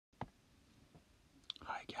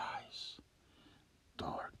guys,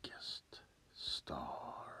 Darkest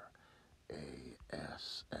Star ASMR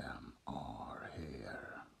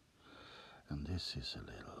here, and this is a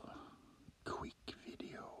little quick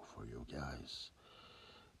video for you guys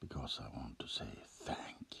because I want to say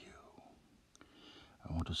thank you.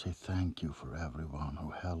 I want to say thank you for everyone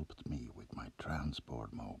who helped me with my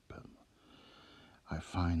transport moped. I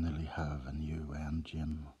finally have a new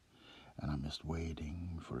engine and I'm just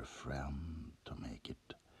waiting for a friend to make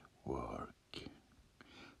it work.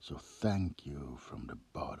 So thank you from the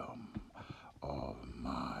bottom of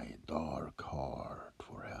my dark heart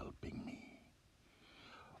for helping me.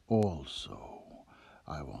 Also,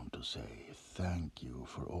 I want to say thank you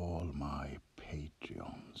for all my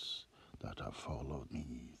Patreons that have followed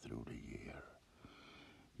me through the year.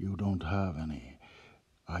 You don't have any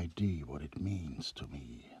idea what it means to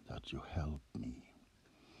me that you help me,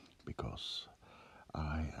 because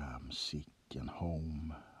I am sick and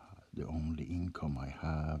home. The only income I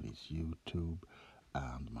have is YouTube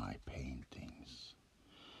and my paintings.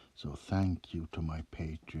 So thank you to my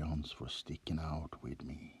Patreons for sticking out with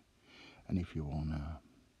me. And if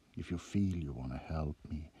you feel you wanna help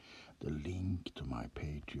me, the link to my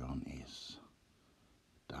Patreon is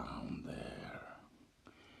down there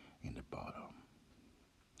in the bottom.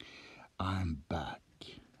 I'm back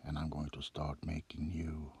and I'm going to start making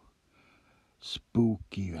new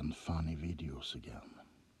spooky and funny videos again.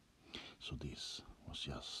 So this was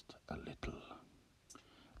just a little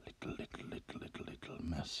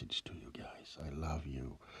message to you guys. I love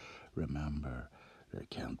you. Remember, there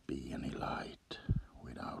can't be any light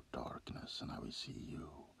without darkness, and I will see you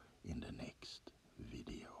in the next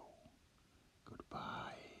video. Goodbye.